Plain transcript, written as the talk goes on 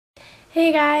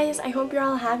Hey guys, I hope you're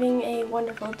all having a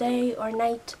wonderful day or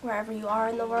night wherever you are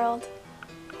in the world.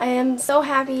 I am so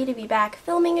happy to be back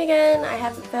filming again. I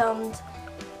haven't filmed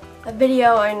a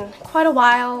video in quite a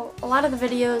while. A lot of the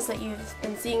videos that you've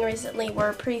been seeing recently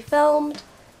were pre-filmed,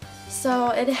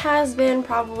 so it has been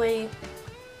probably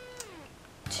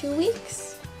 2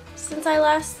 weeks since I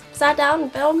last sat down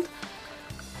and filmed.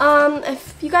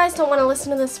 If you guys don't want to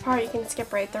listen to this part, you can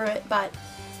skip right through it, but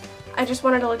I just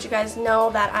wanted to let you guys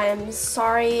know that I am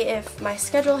sorry if my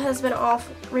schedule has been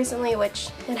off recently, which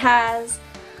it has.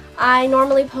 I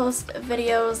normally post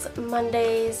videos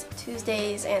Mondays,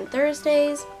 Tuesdays, and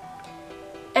Thursdays,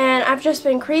 and I've just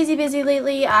been crazy busy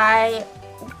lately. I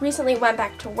recently went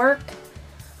back to work.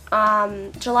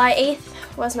 July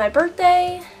 8th was my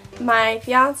birthday. My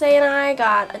fiance and I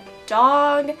got a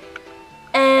dog,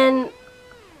 and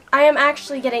I am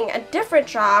actually getting a different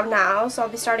job now, so I'll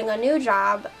be starting a new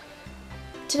job.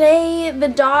 Today the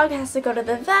dog has to go to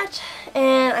the vet,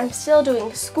 and I'm still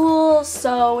doing school,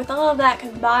 so with all of that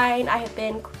combined, I have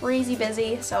been crazy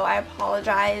busy, so I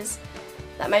apologize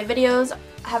that my videos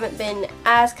haven't been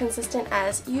as consistent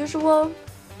as usual.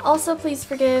 Also, please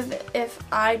forgive if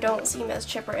I don't seem as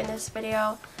chipper in this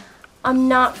video. I'm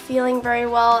not feeling very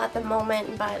well at the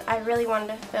moment, but I really wanted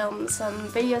to film some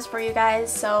videos for you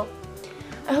guys, so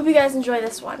I hope you guys enjoy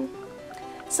this one.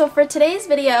 So for today's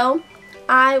video,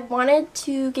 I wanted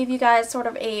to give you guys sort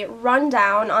of a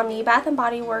rundown on the Bath &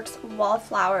 Body Works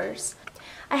Wallflowers.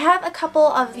 I have a couple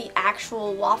of the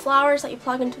actual wallflowers that you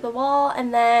plug into the wall,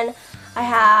 and then I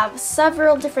have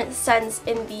several different scents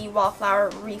in the wallflower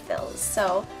refills,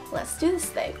 so let's do this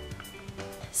thing.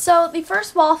 So the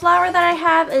first wallflower that I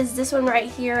have is this one right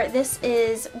here. This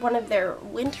is one of their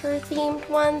winter themed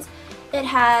ones. It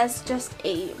has just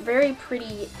a very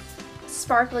pretty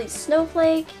sparkly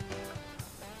snowflake.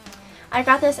 I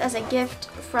got this as a gift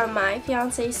from my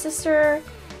fiance's sister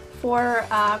for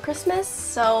Christmas,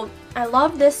 so I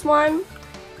love this one.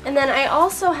 And then I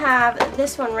also have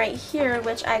this one right here,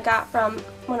 which I got from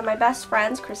one of my best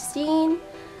friends, Christine.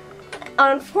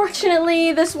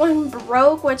 Unfortunately, this one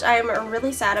broke, which I am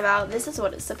really sad about. This is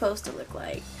what it's supposed to look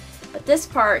like, but this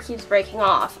part keeps breaking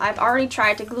off. I've already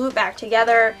tried to glue it back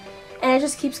together, and it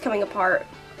just keeps coming apart.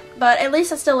 But at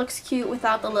least it still looks cute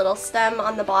without the little stem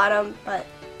on the bottom, but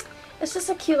it's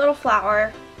just a cute little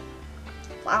flower.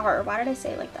 Flower, why did I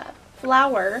say it like that?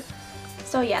 Flower.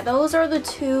 So yeah, those are the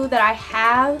two that I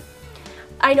have.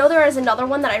 I know there is another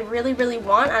one that I really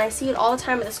want, and I see it all the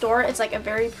time at the store. It's like a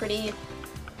very pretty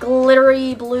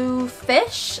glittery blue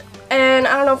fish, and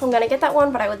I don't know if I'm gonna get that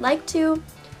one, but I would like to.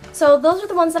 So those are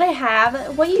the ones that I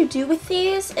have. What you do with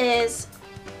these is,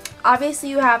 obviously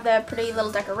you have the pretty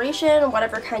little decoration,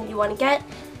 whatever kind you want to get,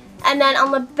 and then on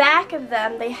the back of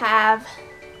them they have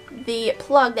the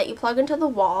plug that you plug into the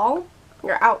wall,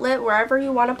 your outlet, wherever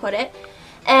you want to put it,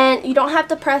 and you don't have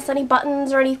to press any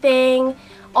buttons or anything.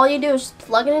 All you do is just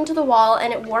plug it into the wall,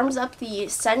 and it warms up the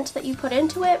scent that you put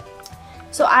into it.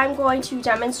 So I'm going to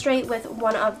demonstrate with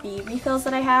one of the refills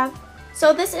that I have.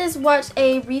 So this is what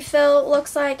a refill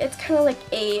looks like. It's kind of like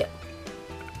a,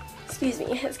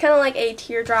 it's kind of like a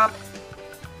teardrop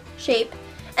shape.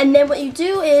 And then what you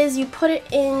do is you put it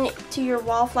into your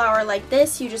wallflower like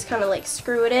this. You just kind of like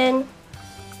screw it in.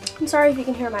 I'm sorry if you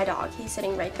can hear my dog. He's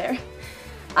sitting right there.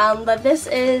 But this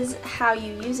is how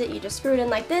you use it. You just screw it in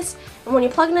like this. And when you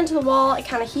plug it into the wall, it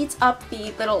kind of heats up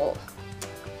the little,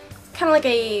 kind of like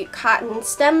a cotton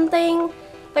stem thing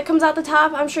that comes out the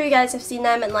top. I'm sure you guys have seen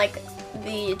them in like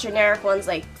the generic ones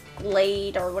like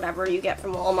Glade or whatever you get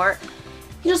from Walmart.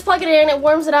 You just plug it in, it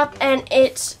warms it up, and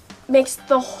it makes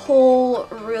the whole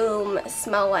room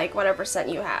smell like whatever scent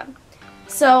you have.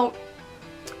 So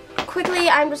quickly,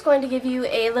 I'm just going to give you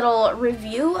a little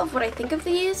review of what I think of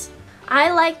these.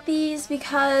 I like these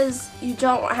because you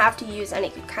don't have to use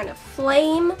any kind of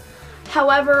flame.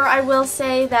 However, I will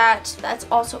say that that's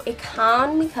also a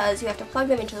con because you have to plug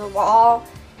them into the wall,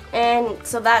 and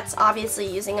so that's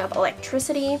obviously using up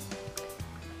electricity.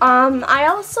 I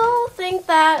also think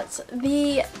that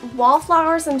the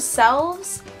wallflowers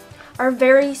themselves are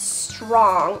very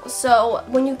strong. So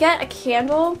when you get a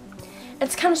candle,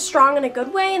 it's kind of strong in a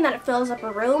good way, and that it fills up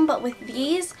a room. But with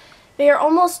these, they are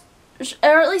almost,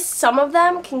 or at least some of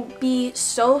them, can be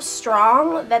so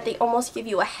strong that they almost give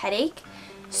you a headache.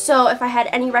 So if I had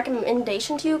any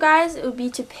recommendation to you guys, it would be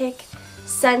to pick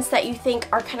scents that you think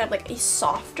are kind of like a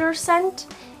softer scent,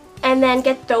 and then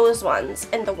get those ones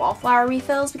in the wallflower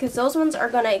refills, because those ones are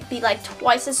going to be like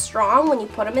twice as strong when you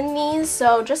put them in these.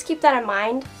 So just keep that in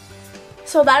mind.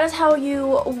 So that is how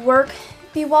you work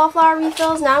the wallflower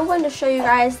refills. Now I'm going to show you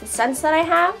guys the scents that I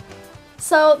have.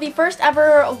 So the first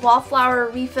ever Wallflower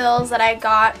refills that I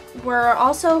got were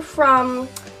also from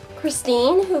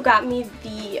Christine, who got me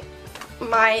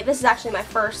this is actually my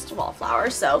first Wallflower,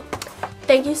 so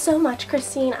thank you so much,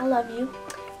 Christine, I love you.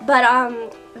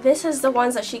 But this is the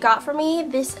ones that she got for me.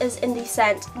 This is in the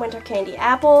scent Winter Candy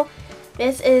Apple.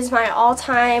 This is my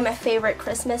all-time favorite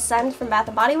Christmas scent from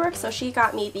Bath & Body Works, so she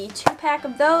got me the 2-pack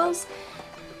of those.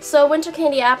 So Winter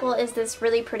Candy Apple is this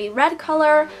really pretty red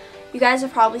color. You guys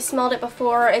have probably smelled it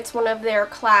before. It's one of their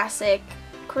classic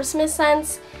Christmas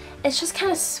scents. It's just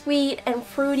kind of sweet and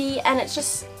fruity, and it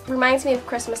just reminds me of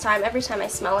Christmas time every time I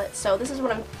smell it, so this is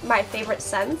one of my favorite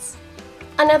scents.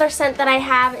 Another scent that I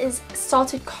have is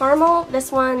Salted Caramel. This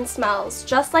one smells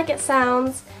just like it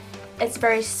sounds. It's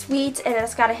very sweet, and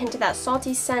it's got a hint of that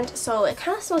salty scent, so it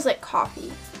kind of smells like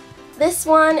coffee. This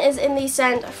one is in the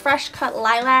scent Fresh Cut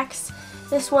Lilacs.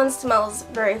 This one smells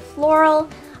very floral.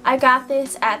 I got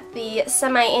this at the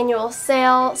semi-annual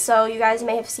sale, so you guys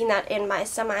may have seen that in my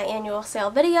semi-annual sale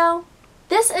video.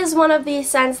 This is one of the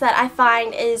scents that I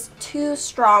find is too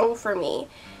strong for me.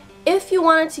 If you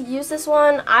wanted to use this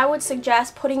one, I would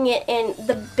suggest putting it in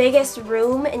the biggest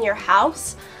room in your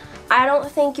house. I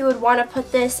don't think you would want to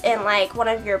put this in like one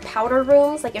of your powder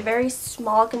rooms, like a very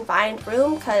small confined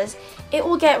room, because it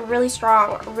will get really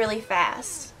strong really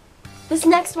fast. This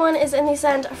next one is in the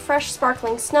scent Fresh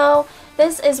Sparkling Snow.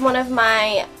 This is one of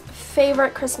my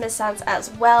favorite Christmas scents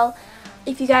as well.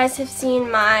 If you guys have seen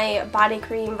my body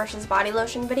cream versus body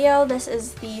lotion video, this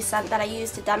is the scent that I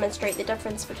use to demonstrate the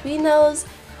difference between those.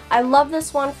 I love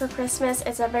this one for Christmas.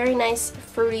 It's a very nice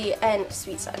fruity and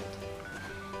sweet scent.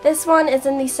 This one is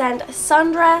in the scent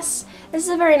Sundress. This is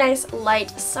a very nice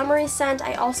light summery scent.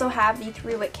 I also have the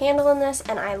 3-wick candle in this,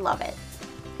 and I love it.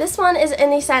 This one is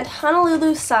in the scent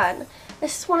Honolulu Sun.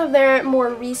 This is one of their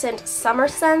more recent summer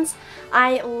scents.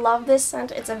 I love this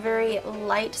scent. It's a very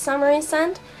light summery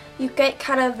scent. You get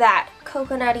kind of that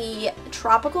coconutty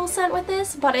tropical scent with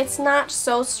this, but it's not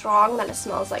so strong that it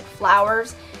smells like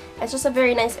flowers. It's just a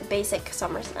very nice basic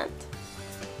summer scent.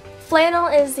 Flannel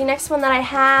is the next one that I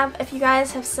have. If you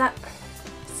guys have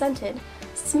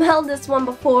smelled this one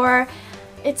before,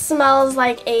 it smells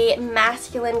like a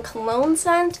masculine cologne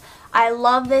scent. I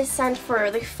love this scent for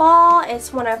the fall.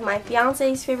 It's one of my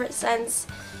fiance's favorite scents,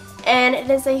 and it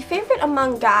is a favorite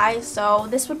among guys, so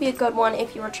this would be a good one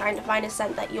if you were trying to find a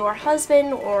scent that your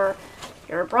husband or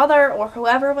your brother or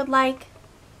whoever would like.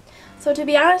 So to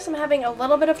be honest, I'm having a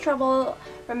little bit of trouble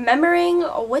remembering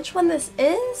which one this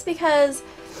is, because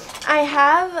I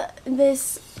have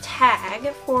this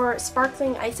tag for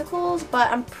Sparkling Icicles,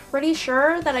 but I'm pretty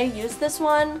sure that I used this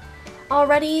one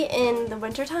already in the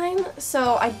wintertime,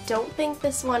 so I don't think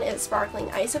this one is Sparkling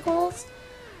Icicles,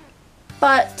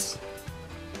 but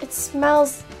it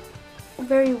smells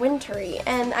very wintry,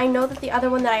 and I know that the other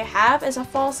one that I have is a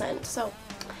fall scent. So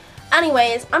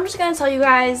anyways, I'm just going to tell you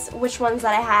guys which ones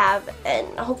that I have, and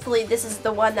hopefully this is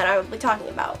the one that I will be talking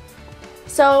about.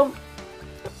 So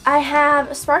I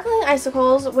have Sparkling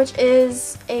Icicles, which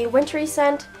is a wintry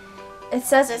scent. It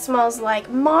says it smells like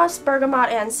moss,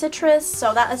 bergamot, and citrus,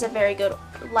 so that is a very good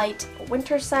light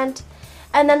winter scent.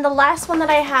 And then the last one that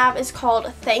I have is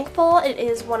called Thankful. It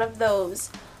is one of those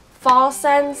fall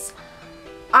scents.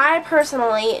 I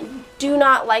personally do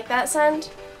not like that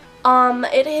scent.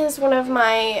 It is one of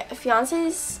my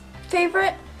fiance's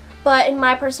favorite, but in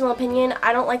my personal opinion,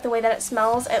 I don't like the way that it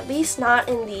smells, at least not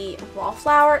in the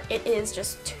Wallflower. It is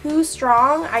just too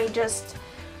strong. I just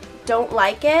don't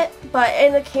like it, but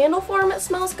in the candle form it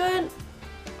smells good,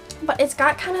 but it's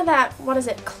got kind of that, what is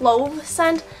it, clove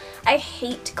scent. I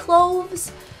hate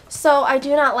cloves, so I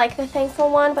do not like the Thankful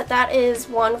one, but that is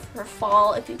one for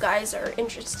fall if you guys are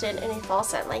interested in a fall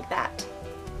scent like that.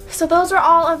 So those are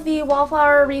all of the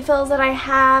Wallflower refills that I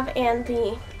have and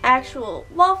the actual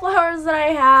Wallflowers that I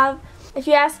have. If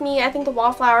you ask me, I think the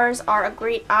Wallflowers are a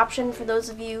great option for those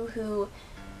of you who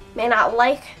may not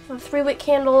like the 3-wick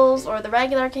candles or the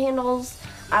regular candles.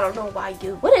 I don't know why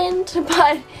you wouldn't,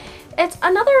 but it's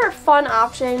another fun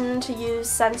option to use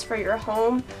scents for your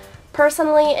home.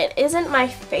 Personally, it isn't my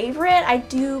favorite. I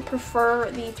do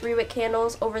prefer the 3-wick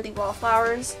candles over the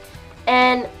Wallflowers,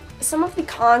 and some of the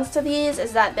cons to these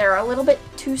is that they're a little bit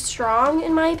too strong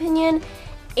in my opinion,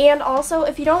 and also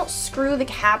if you don't screw the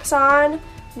caps on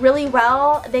really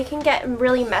well, they can get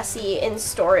really messy in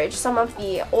storage. Some of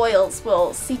the oils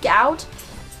will seep out.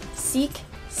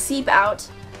 So,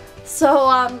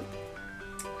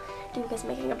 Duke is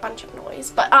making a bunch of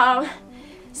noise, but,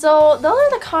 so those are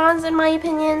the cons in my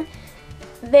opinion.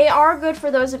 They are good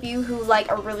for those of you who like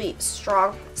a really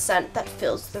strong scent that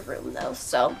fills the room though.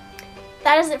 So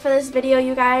That is it for this video,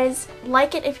 you guys.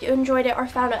 Like it if you enjoyed it or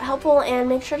found it helpful, and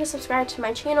make sure to subscribe to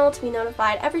my channel to be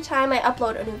notified every time I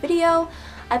upload a new video.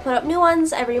 I put up new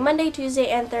ones every Monday, Tuesday,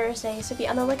 and Thursday, so be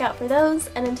on the lookout for those.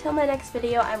 And until my next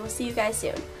video, I will see you guys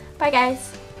soon. Bye,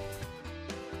 guys.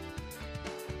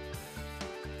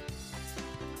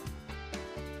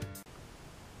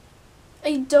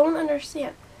 I don't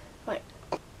understand. Wait.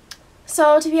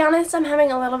 So, to be honest, I'm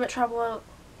having a little bit trouble.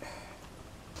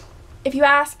 If you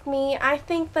ask me, I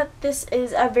think that this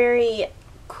is a very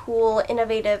cool,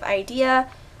 innovative idea.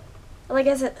 Like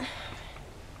I said,